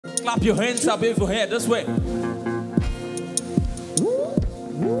Clap your hands up with your head this way.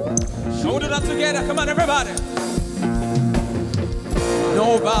 Shoulder up together. Come on, everybody.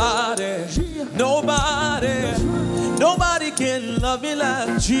 Nobody, nobody, nobody can love me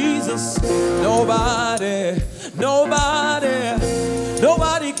like Jesus. Nobody, nobody,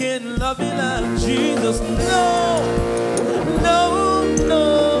 nobody can love me like Jesus. No, no,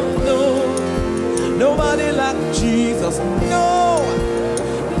 no, no. Nobody like Jesus. No,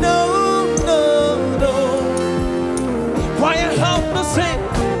 no, no, no. Quiet, help me sing.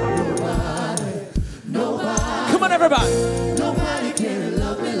 Nobody, nobody. Come on, everybody. Nobody can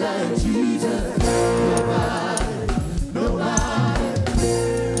love me like Jesus. Nobody, nobody,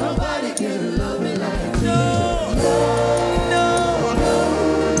 nobody can love me like Jesus. No, no, no,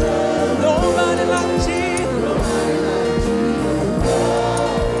 no. Nobody like Jesus. Nobody like Jesus.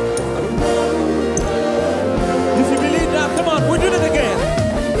 If you believe that, come on, we'll do it again.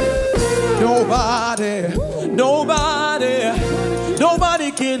 Nobody, nobody,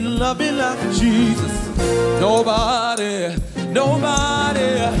 nobody can love me like Jesus. Nobody, nobody,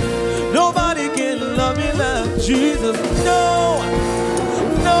 nobody can love me like Jesus. No,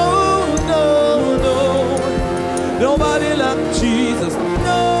 no, no, no. Nobody like Jesus.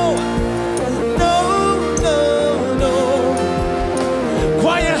 No, no, no, no.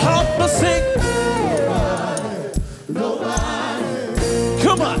 Quiet, help me sing.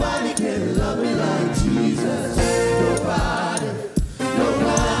 Come on. Nobody can love me like Jesus. Nobody,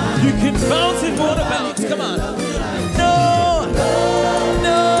 nobody. You can bounce it for the bounce. Come on. No, no,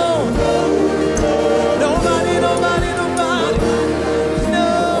 no. Nobody, nobody, nobody. No,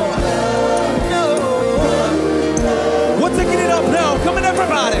 no. We're taking it up now. Come on,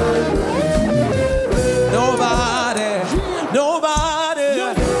 everybody. Nobody, nobody,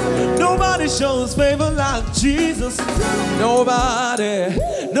 nobody shows favor like Jesus. Nobody,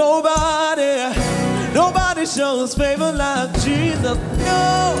 nobody, nobody shows favor like Jesus.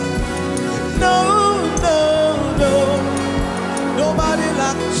 No, no, no, no. Nobody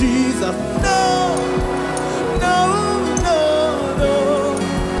like Jesus. No, no, no, no.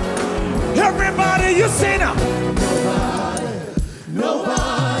 Everybody, you say now.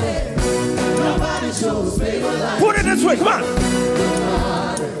 Nobody, nobody shows favor like Put it this way, come on.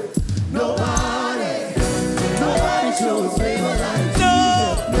 nobody, nobody shows favor like No,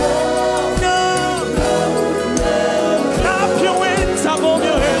 no, no. Clap your hands up on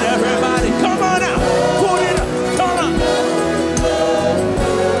your head, everybody. Come on now. Put it up. Come on.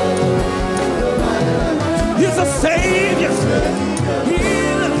 He's a Savior.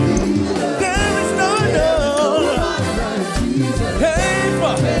 Healer. There is no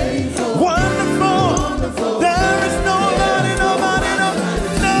Faithful. Wonderful. There is nobody, nobody, no.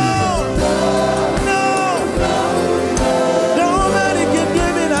 No. Nobody can do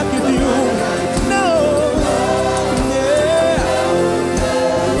me like you do. No. Yeah.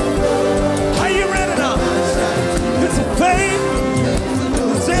 Are you ready now? It's a faith.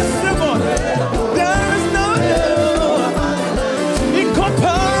 It's testimony. There is no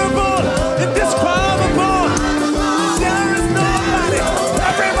incomparable, indescribable. There is nobody.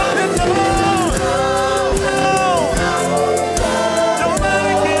 Everybody knows. No.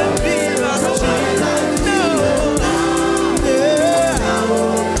 Nobody can be like Jesus. No. Yeah.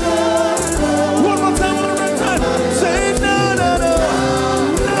 One more time, say no, no, no.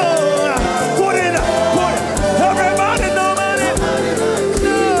 No. Put it up, put it. Everybody, nobody.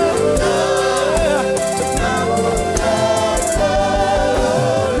 No.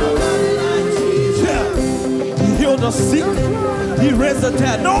 Yeah. He healed the sick. He raised the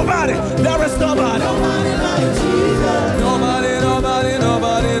dead. Nobody. There is nobody. Nobody, nobody,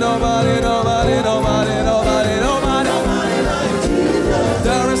 nobody, nobody, nobody, nobody, nobody, nobody.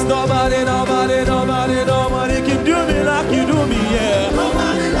 There is nobody, nobody, nobody, nobody can do me like you do me, yeah.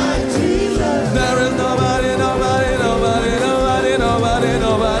 There is nobody, nobody, nobody, nobody, nobody,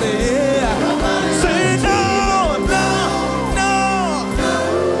 nobody, yeah. Say no, no, no.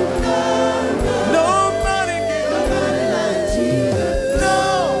 Nobody can. No,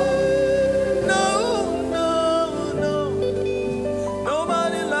 no, no, no.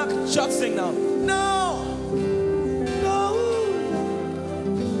 Nobody like Chuck sing now. No, no.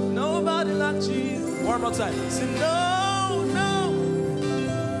 Nobody like Jesus. One more time. Say no, no.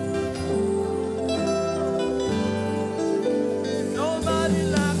 Nobody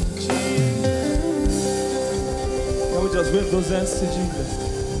like Jesus. Can we just wave those hands to Jesus?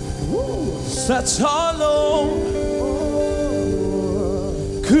 Such alone.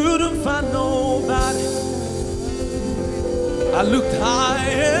 Couldn't find nobody. I looked high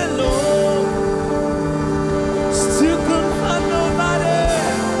and low. Still couldn't find nobody.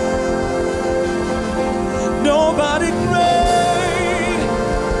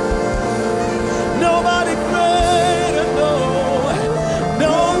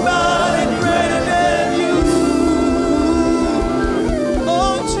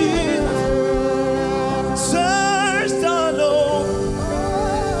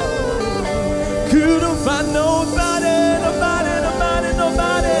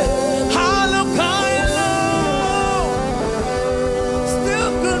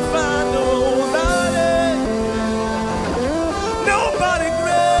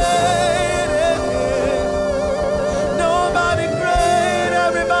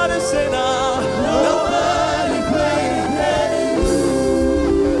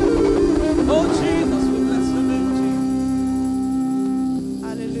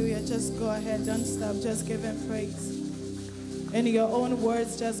 just give him praise. In your own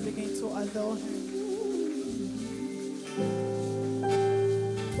words, just begin to adore him.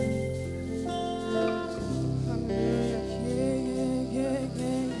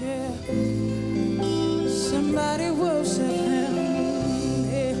 Somebody worship him.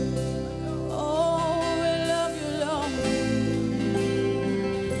 Yeah. Oh, we love you, Lord.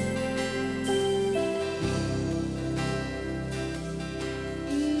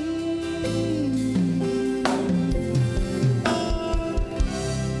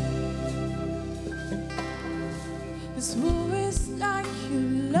 Cause who is like you,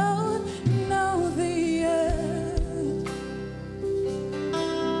 Lord, in all the earth?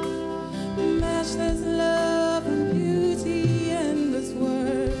 Matchless love and beauty in this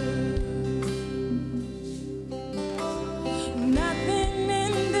world. Nothing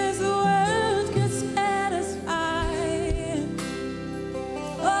in this world can satisfy.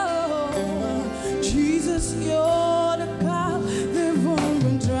 Oh, Jesus, you're the cup that won't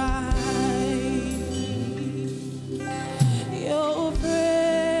run dry. Your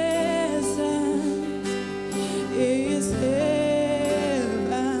presence is heaven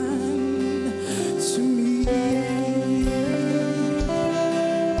to me.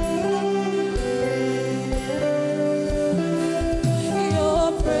 Your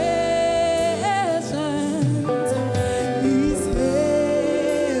presence is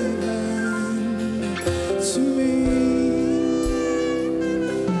heaven to me.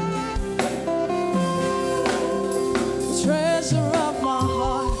 Treasure of my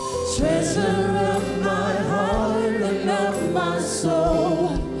heart, treasure of my heart and of my soul.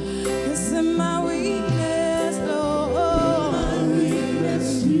 'Cause in my weakness, Lord,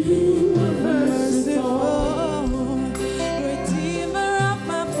 you were merciful. Redeemer of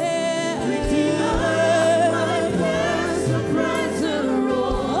my past, the present,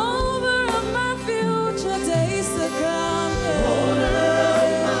 over of my future days to come.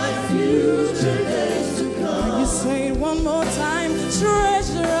 You say it one more time,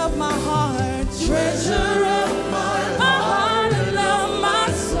 treasure of my heart, treasure of my heart and of my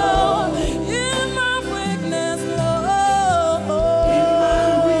soul. In my weakness, Lord,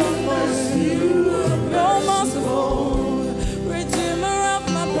 you're merciful. Redeemer of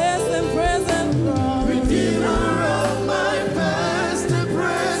my past and present, Lord.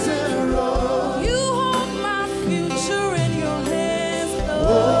 You hold my future in your hands,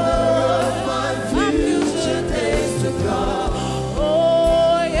 Lord. My future days to come.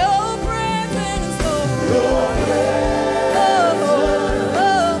 Oh, your presence, Lord.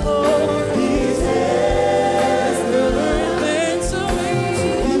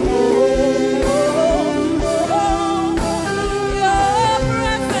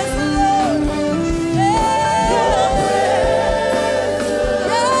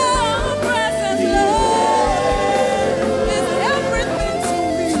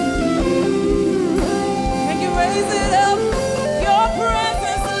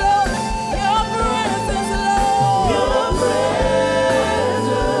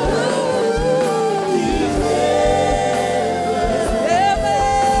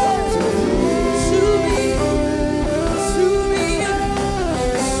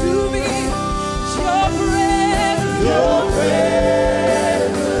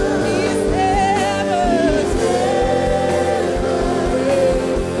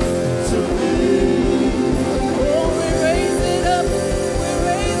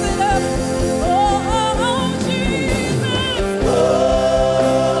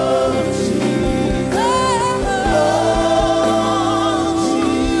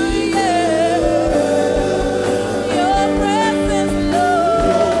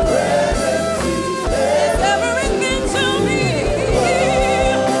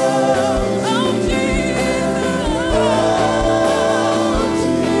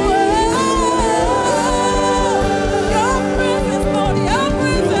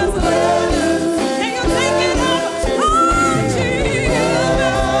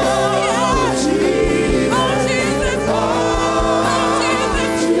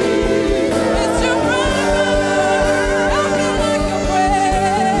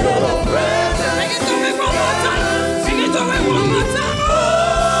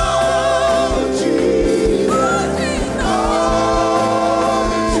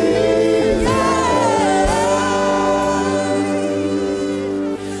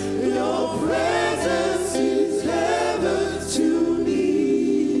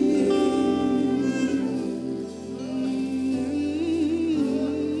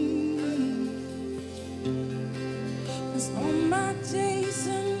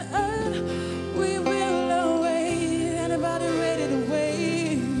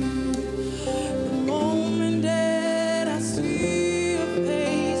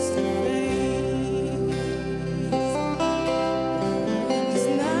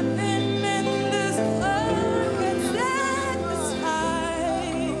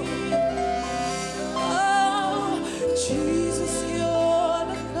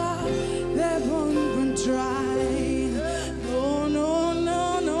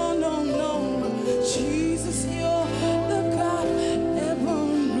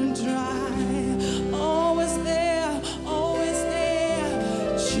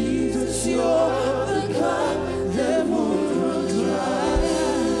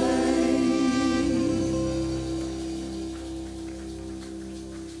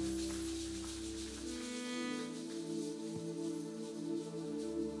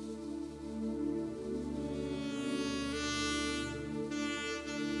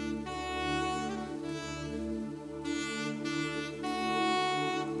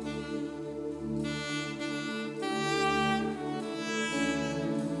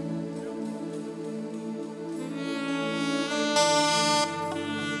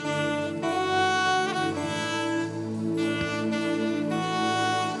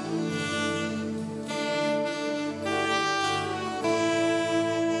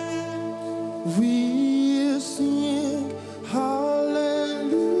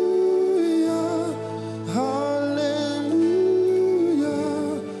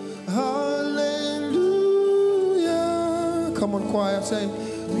 time, say,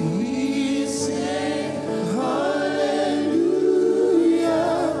 We say hallelujah,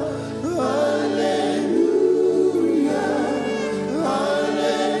 hallelujah,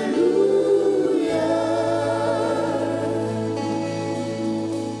 hallelujah.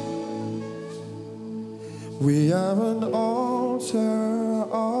 we are an altar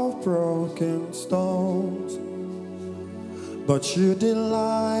of broken stones, but you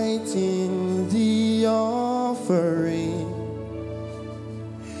delight in the offering.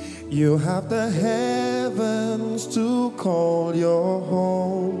 You have the heavens to call your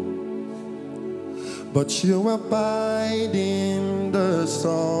home, but you abide in the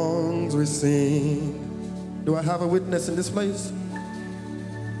songs we sing. Do I have a witness in this place?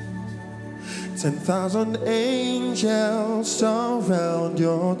 10,000 angels surround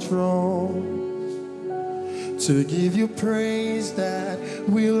your throne to give you praise that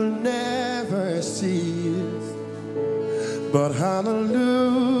will never cease. But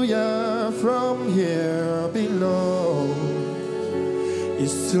hallelujah from here below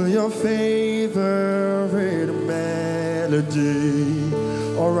is still your favorite melody.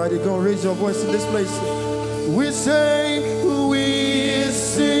 Alrighty, go raise your voice in this place. We say, we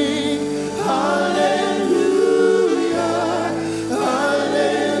sing hallelujah,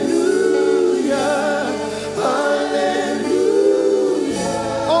 hallelujah, hallelujah.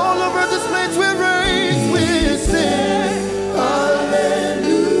 All over this place we raise, we sing hallelujah,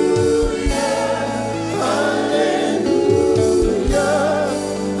 hallelujah,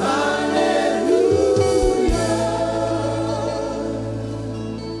 hallelujah.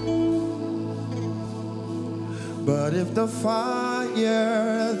 But if the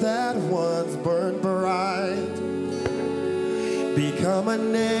fire that once burned bright become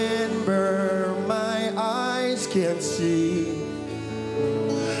an ember my eyes can see,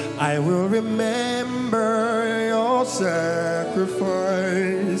 I will remember your sacrifice.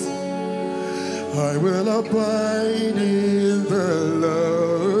 I will abide in the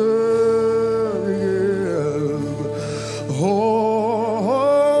love.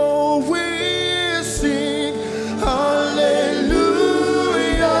 Oh, we sing hallelujah,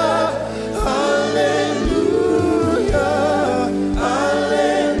 hallelujah,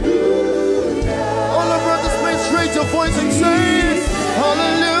 hallelujah. All over this place, raise your voice and say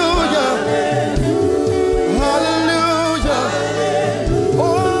hallelujah, hallelujah.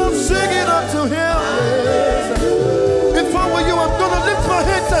 Oh, sing it up to him. If I were you, I'm gonna lift my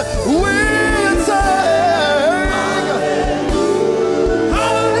hands and we sing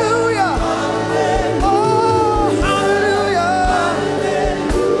hallelujah. Oh, hallelujah,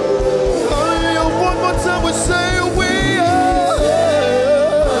 hallelujah. One more time we say we are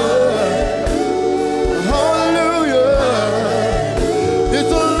hallelujah. It's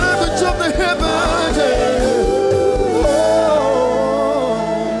the language of the heavens.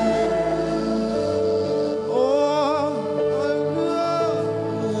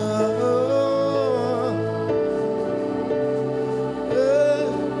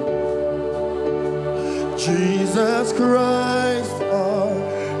 Jesus Christ, our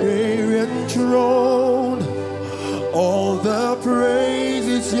enthroned, all the praise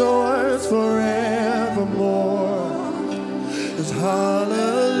is yours forevermore. It's hallelujah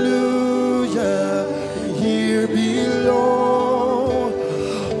here below.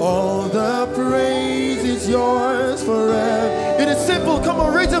 All the praise is yours forever. It is simple. Come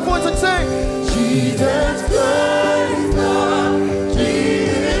on, raise your voice and say, Jesus Christ, our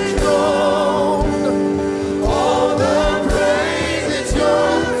enthroned, all the praise is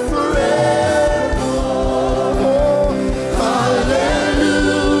yours forevermore. Hallelujah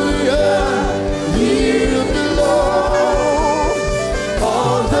here below.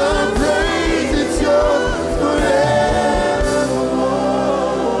 All the praise is yours forevermore.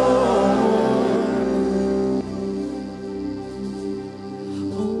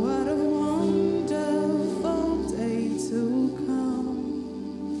 Oh, what a wonderful day to come,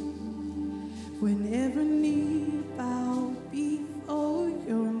 when every knee bow before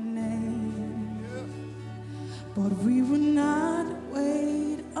your name. But we will not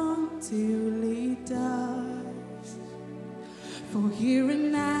wait until he does, for here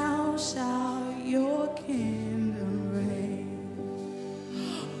and now shall your kingdom reign.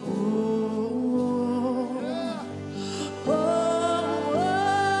 Oh, oh,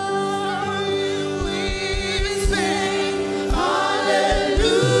 we sing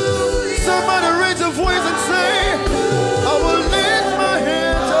hallelujah. Somebody raise your voice and say, I will lift my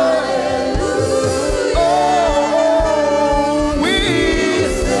hands. Oh, we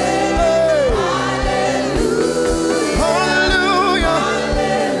sing hallelujah.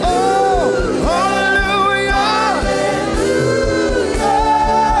 Oh, hallelujah.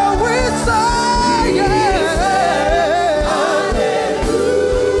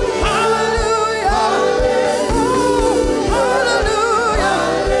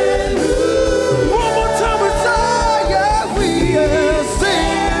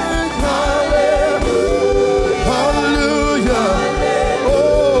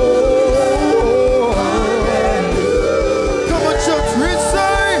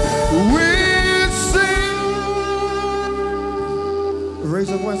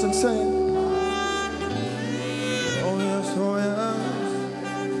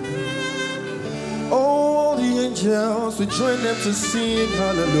 angels, we join them to sing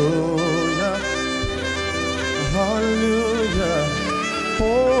hallelujah, hallelujah,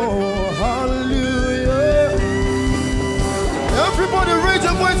 oh hallelujah. Everybody raise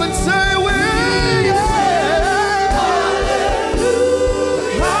your voice and say we,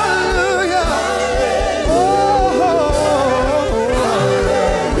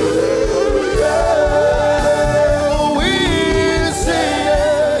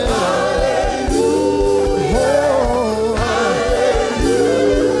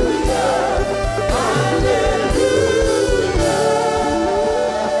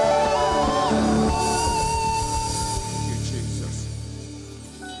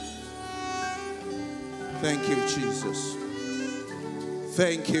 thank you, Jesus.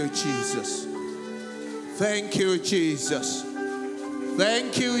 Thank you, Jesus. Thank you, Jesus.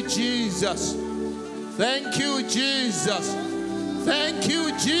 Thank you, Jesus. Thank you, Jesus. Thank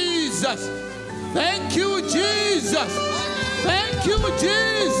you, Jesus. Thank you, Jesus. Thank you,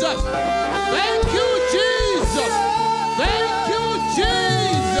 Jesus. Thank you, Jesus. Thank you, Jesus.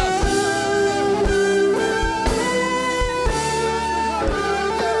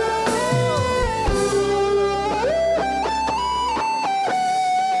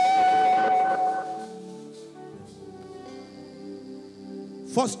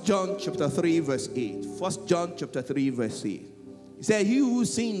 First John chapter 3 verse 8. First John chapter 3 verse 8. He said, he who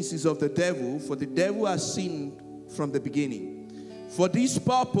sins is of the devil, for the devil has sinned from the beginning. For this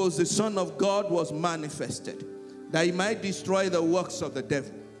purpose the Son of God was manifested, that he might destroy the works of the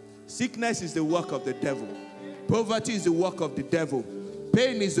devil. Sickness is the work of the devil. Poverty is the work of the devil.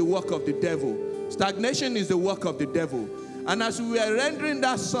 Pain is the work of the devil. Stagnation is the work of the devil. And as we were rendering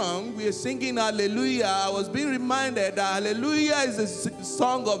that song, we were singing hallelujah. I was being reminded that hallelujah is a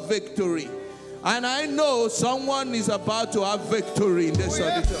song of victory. And I know someone is about to have victory in this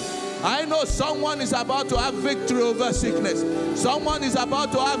audition. I know someone is about to have victory over sickness. Someone is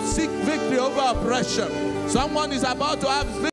about to have victory over oppression. Someone is about to have victory